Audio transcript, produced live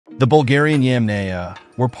The Bulgarian Yamnaya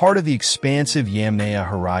were part of the expansive Yamnaya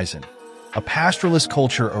horizon, a pastoralist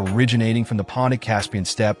culture originating from the Pontic-Caspian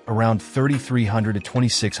steppe around 3300 to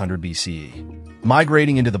 2600 BCE.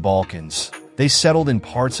 Migrating into the Balkans, they settled in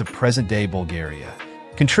parts of present-day Bulgaria,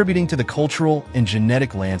 contributing to the cultural and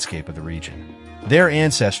genetic landscape of the region. Their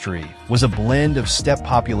ancestry was a blend of steppe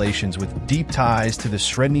populations with deep ties to the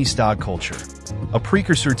Sredni Stog culture, a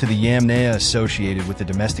precursor to the Yamnaya associated with the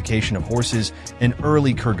domestication of horses and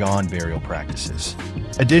early kurgan burial practices.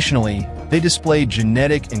 Additionally, they displayed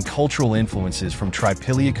genetic and cultural influences from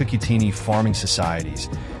Trypillia-Cucuteni farming societies,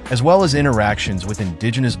 as well as interactions with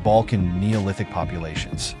indigenous Balkan Neolithic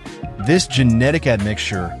populations. This genetic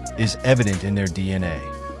admixture is evident in their DNA,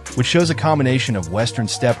 which shows a combination of Western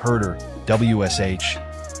Steppe Herder (WSH)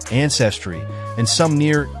 ancestry and some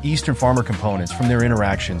Near Eastern farmer components from their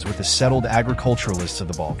interactions with the settled agriculturalists of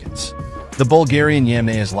the Balkans. The Bulgarian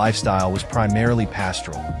Yamnaya's lifestyle was primarily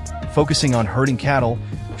pastoral, focusing on herding cattle,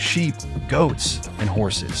 sheep, goats, and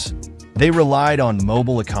horses. They relied on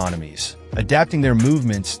mobile economies, adapting their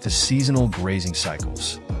movements to seasonal grazing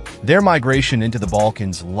cycles. Their migration into the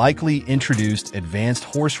Balkans likely introduced advanced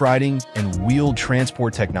horse riding and wheeled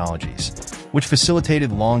transport technologies, which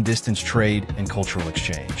facilitated long-distance trade and cultural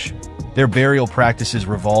exchange. Their burial practices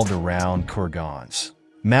revolved around kurgans,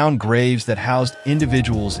 mound graves that housed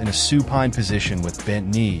individuals in a supine position with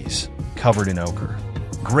bent knees, covered in ochre.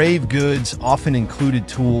 Grave goods often included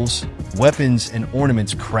tools, weapons, and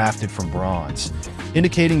ornaments crafted from bronze,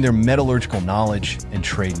 indicating their metallurgical knowledge and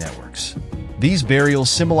trade networks. These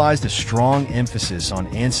burials symbolized a strong emphasis on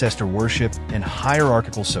ancestor worship and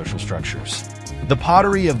hierarchical social structures. The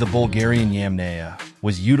pottery of the Bulgarian Yamnaya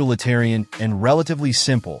was utilitarian and relatively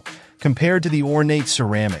simple compared to the ornate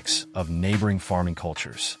ceramics of neighboring farming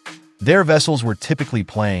cultures. Their vessels were typically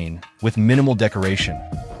plain, with minimal decoration,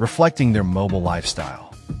 reflecting their mobile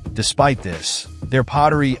lifestyle. Despite this, their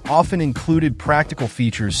pottery often included practical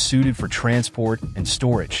features suited for transport and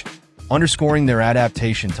storage, underscoring their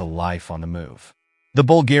adaptation to life on the move. The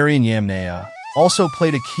Bulgarian Yamnaya also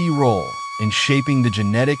played a key role in shaping the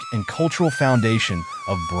genetic and cultural foundation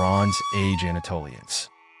of Bronze Age Anatolians.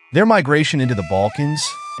 Their migration into the Balkans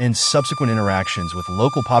and subsequent interactions with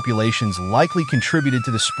local populations likely contributed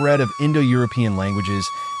to the spread of Indo-European languages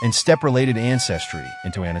and steppe-related ancestry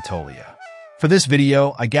into Anatolia. For this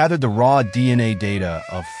video, I gathered the raw DNA data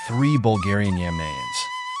of 3 Bulgarian Yamnayans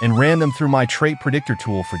and ran them through my trait predictor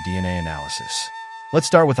tool for DNA analysis. Let's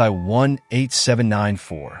start with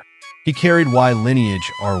I18794. He carried Y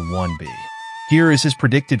lineage R1b. Here is his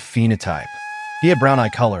predicted phenotype. He had brown eye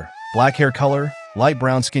color, black hair color, light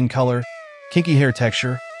brown skin color, kinky hair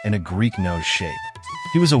texture, and a Greek nose shape.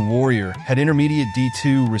 He was a warrior, had intermediate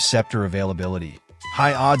D2 receptor availability,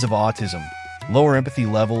 high odds of autism, lower empathy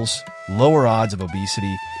levels, lower odds of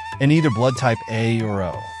obesity, and either blood type A or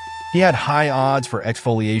O. He had high odds for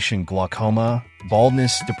exfoliation glaucoma,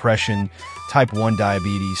 baldness, depression, type 1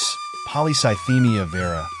 diabetes, polycythemia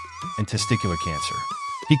vera, and testicular cancer.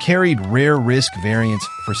 He carried rare risk variants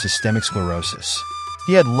for systemic sclerosis.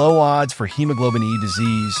 He had low odds for hemoglobin E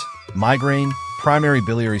disease, migraine, primary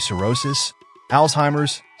biliary cirrhosis,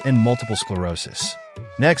 Alzheimer's, and multiple sclerosis.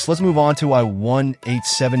 Next, let's move on to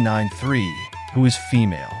I18793, who is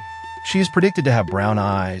female. She is predicted to have brown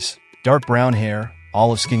eyes, dark brown hair,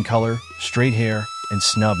 olive skin color, straight hair, and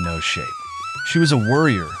snub nose shape. She was a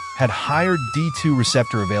worrier, had higher D2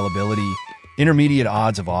 receptor availability, intermediate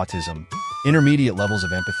odds of autism, intermediate levels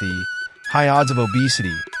of empathy, high odds of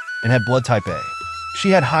obesity, and had blood type A. She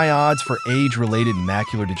had high odds for age-related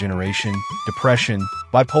macular degeneration, depression,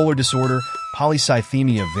 bipolar disorder,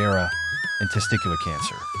 polycythemia vera, and testicular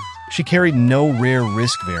cancer. She carried no rare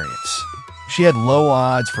risk variants. She had low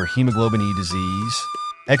odds for hemoglobin E disease,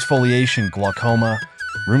 exfoliation glaucoma,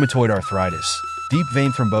 rheumatoid arthritis, deep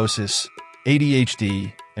vein thrombosis,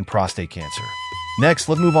 ADHD, and prostate cancer. Next,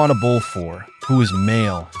 let's move on to Bull 4, who is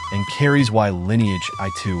male and carries Y lineage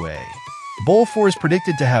I2A. Bull 4 is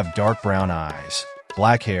predicted to have dark brown eyes,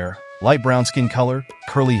 black hair, light brown skin color,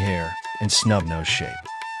 curly hair, and snub nose shape.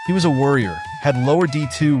 He was a warrior, had lower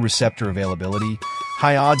D2 receptor availability,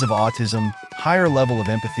 high odds of autism, higher level of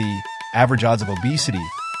empathy, average odds of obesity,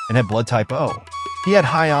 and had blood type O. He had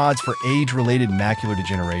high odds for age-related macular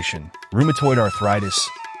degeneration, rheumatoid arthritis,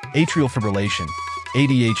 atrial fibrillation,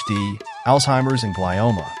 ADHD, Alzheimer's, and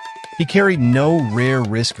glioma. He carried no rare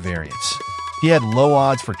risk variants. He had low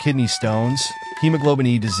odds for kidney stones, hemoglobin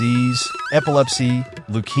E disease, epilepsy,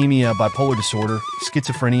 leukemia, bipolar disorder,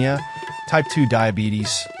 schizophrenia, type 2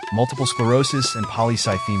 diabetes, multiple sclerosis, and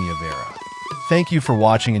polycythemia vera. Thank you for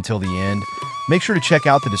watching until the end. Make sure to check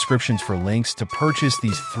out the descriptions for links to purchase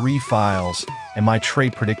these 3 files and my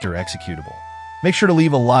trait predictor executable. Make sure to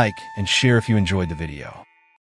leave a like and share if you enjoyed the video.